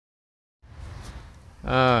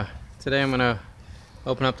Today I'm gonna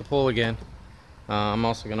open up the pool again. I'm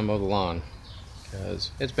also gonna mow the lawn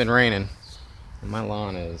because it's been raining and my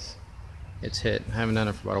lawn it's hit. I haven't done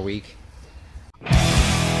it for about a week.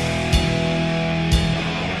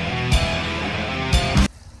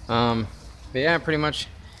 But yeah, pretty much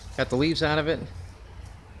got the leaves out of it.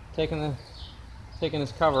 Taking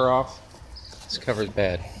this cover off. This cover's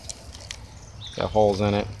bad. Got holes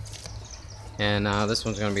in it, and this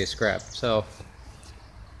one's gonna be a scrap. So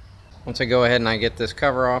once I go ahead and I get this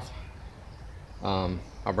cover off, I'll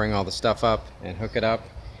bring all the stuff up and hook it up,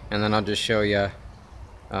 and then I'll just show you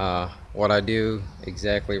what I do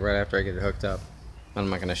exactly right after I get it hooked up. I'm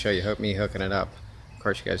not going to show you me hooking it up. Of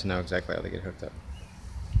course, you guys know exactly how they get hooked up.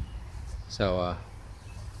 So,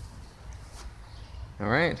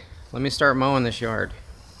 alright, let me start mowing this yard.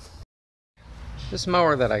 This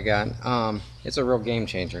mower that I got, it's a real game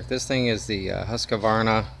changer. This thing is the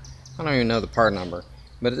Husqvarna. I don't even know the part number,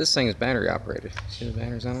 but this thing is battery operated. See the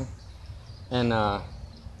batteries on it? And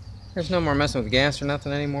there's no more messing with gas or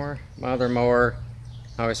nothing anymore. My other mower,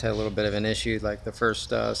 I always had a little bit of an issue like the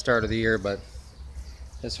first start of the year, but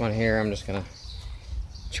this one here I'm just gonna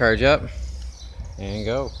charge up and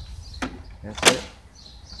go. That's it.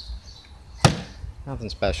 Nothing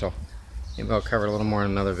special. Maybe I'll cover a little more in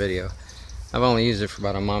another video. I've only used it for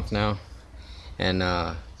about a month now, and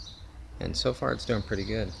so far it's doing pretty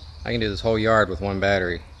good. I can do this whole yard with one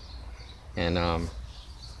battery, and that's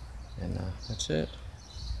it.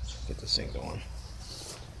 Let's get this thing going.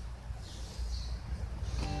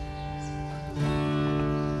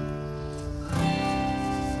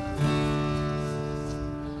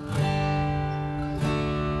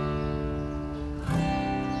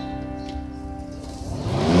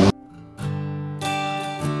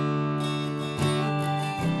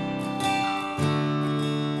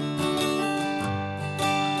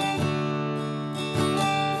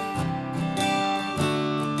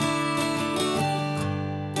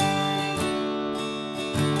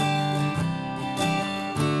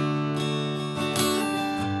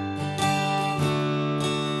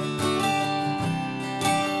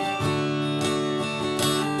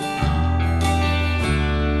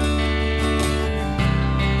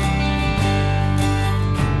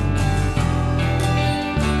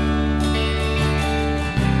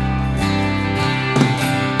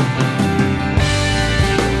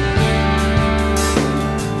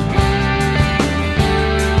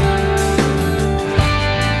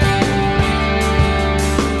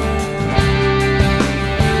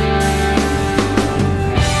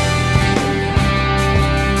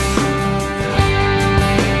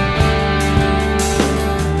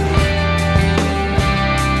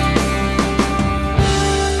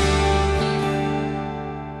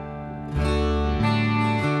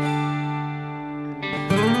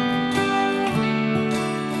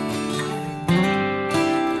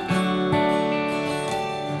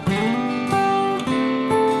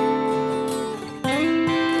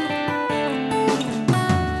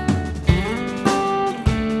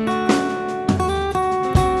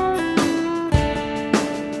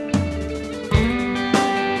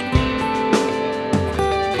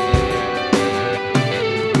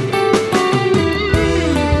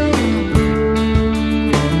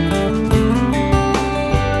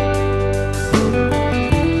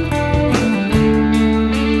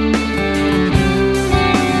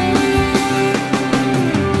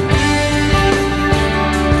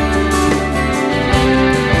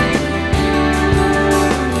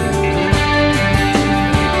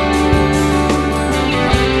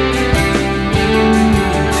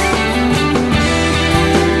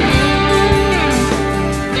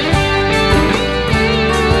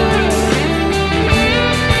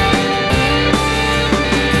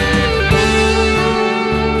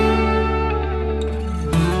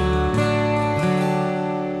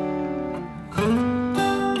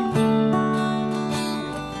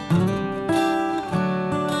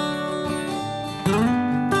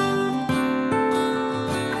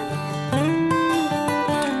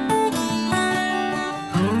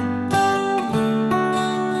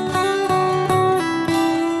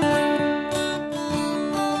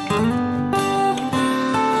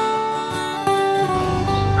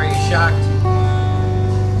 Shocked.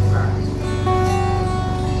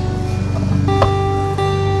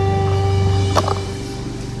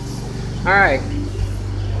 Alright.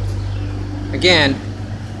 Again,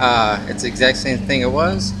 it's the exact same thing it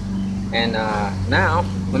was. And now,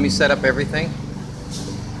 let me set up everything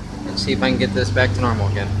and see if I can get this back to normal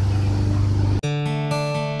again.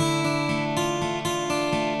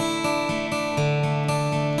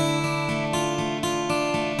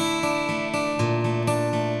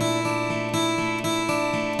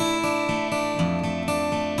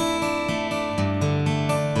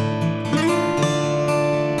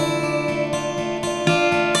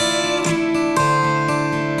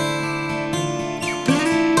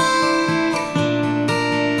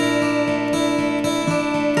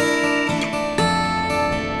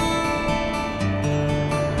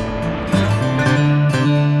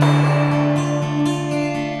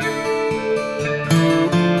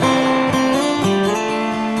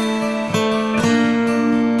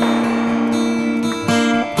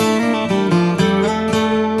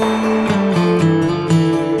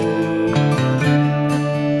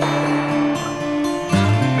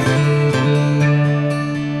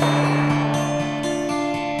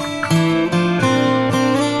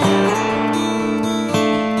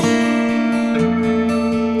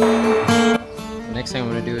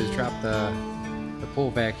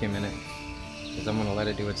 vacuum in it, because I'm going to let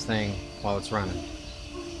it do its thing while it's running.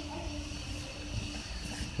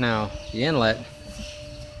 Now, the inlet,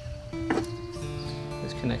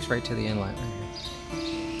 this connects right to the inlet right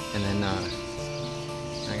here. And then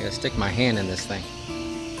I gotta stick my hand in this thing.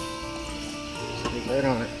 Stick right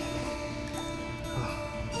on it.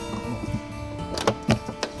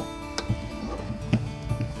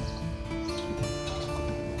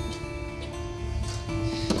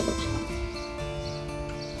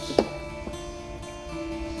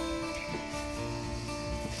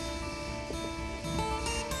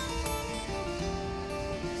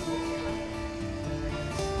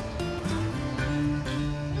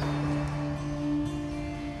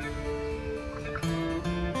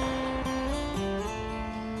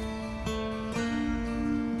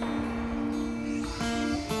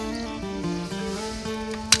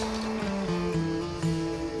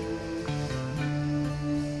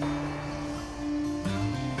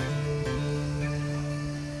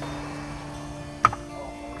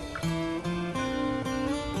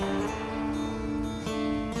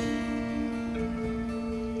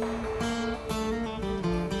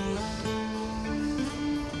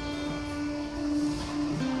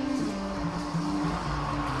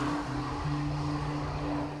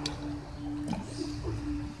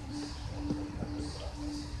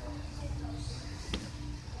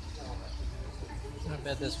 I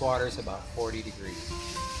bet this water is about 40 degrees.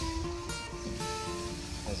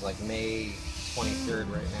 It's like May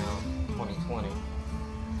 23rd right now, 2020.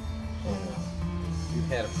 And we've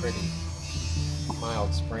had a pretty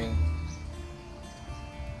mild spring.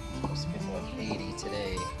 It's supposed to be like 80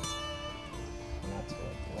 today. Not too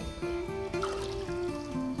late.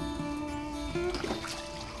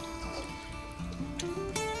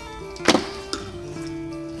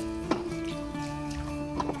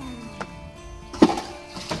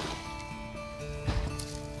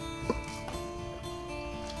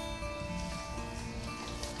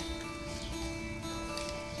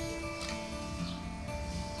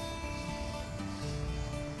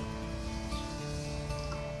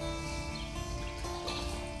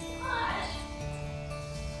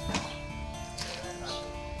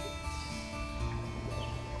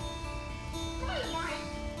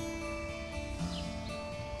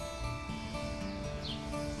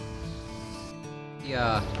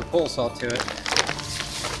 The pool salt to it.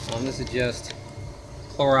 This is just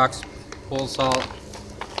Clorox pool salt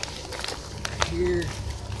here.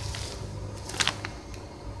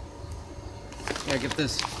 Yeah, get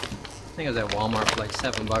this. I think it was at Walmart for like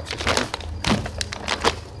 $7 or something.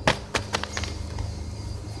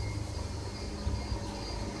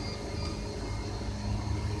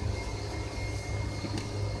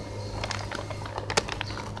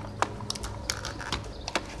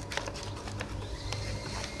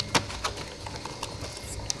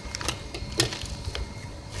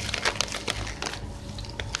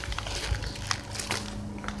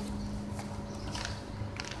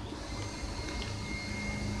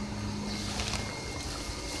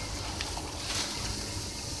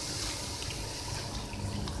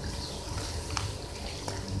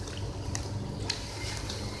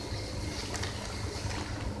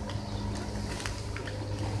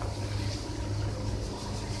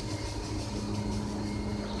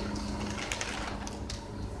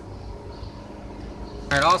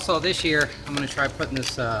 Alright, also this year I'm going to try putting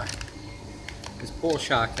this this pool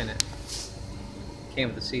shock in it. Came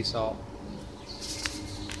with the sea salt.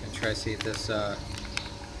 And try to see if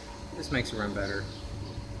this makes it run better.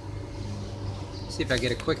 See if I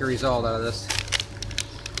get a quicker result out of this.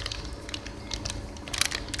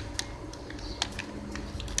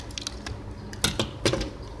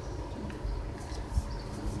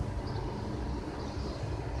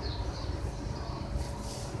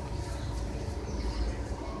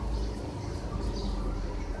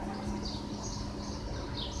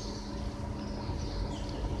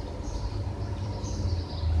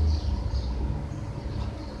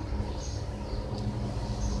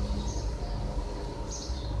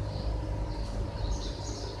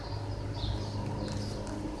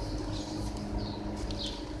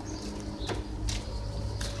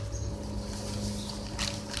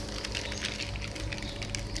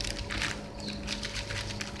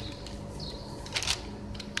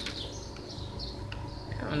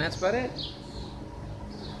 And that's about it.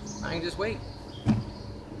 I can just wait.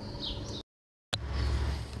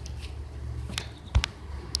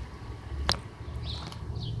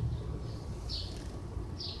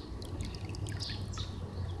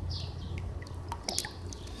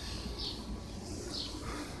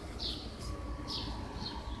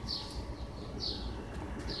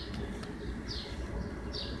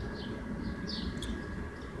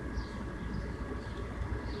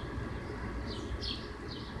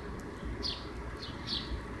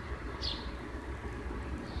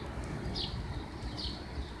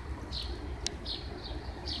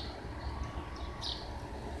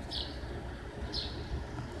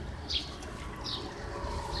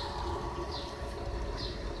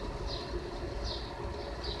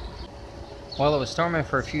 Well, it was storming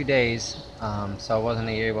for a few days, so I wasn't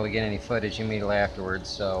able to get any footage immediately afterwards.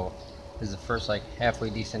 So this is the first like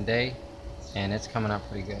halfway decent day, and it's coming out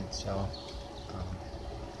pretty good. So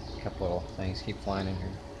a couple little things keep flying in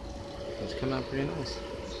here. It's coming out pretty nice.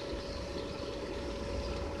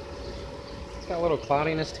 It's got a little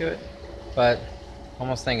cloudiness to it, but I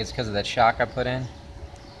almost think it's because of that shock I put in.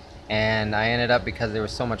 And I ended up, because there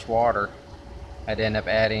was so much water, I'd end up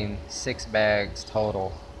adding 6 bags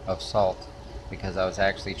total of salt, because I was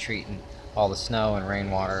actually treating all the snow and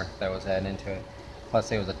rainwater that was adding into it. Plus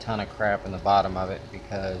there was a ton of crap in the bottom of it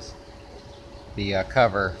because the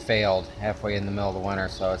cover failed halfway in the middle of the winter.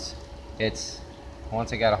 So it's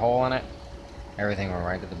once it got a hole in it, everything went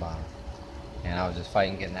right to the bottom, and I was just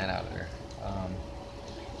fighting getting that out of there.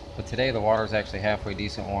 But today the water's actually halfway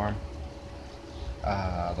decent warm.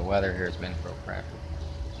 The weather here has been real crappy,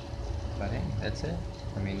 but hey, that's it.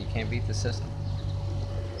 I mean, you can't beat the system.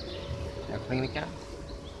 How clean it got.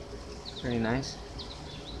 Pretty nice.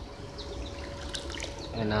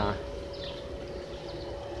 And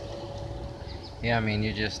yeah, I mean,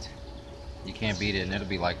 you can't beat it, and it'll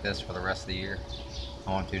be like this for the rest of the year.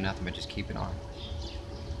 I won't do nothing but just keep it on.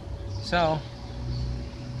 So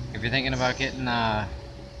if you're thinking about getting a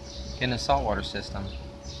saltwater system,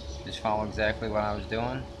 just follow exactly what I was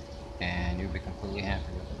doing and you'll be completely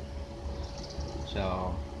happy with it.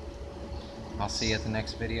 So I'll see you at the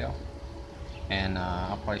next video, and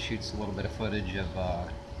I'll probably shoot a little bit of footage of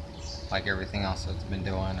like everything else that's been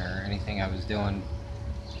doing, or anything I was doing.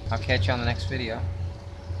 I'll catch you on the next video,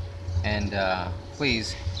 and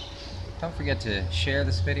please don't forget to share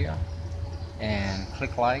this video and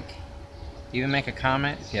click like. Even make a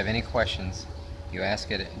comment. If you have any questions, you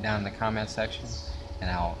ask it down in the comment section, and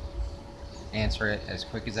I'll answer it as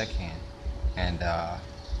quick as I can. And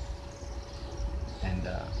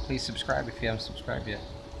please subscribe if you haven't subscribed yet.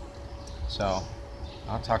 So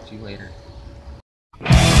I'll talk to you later.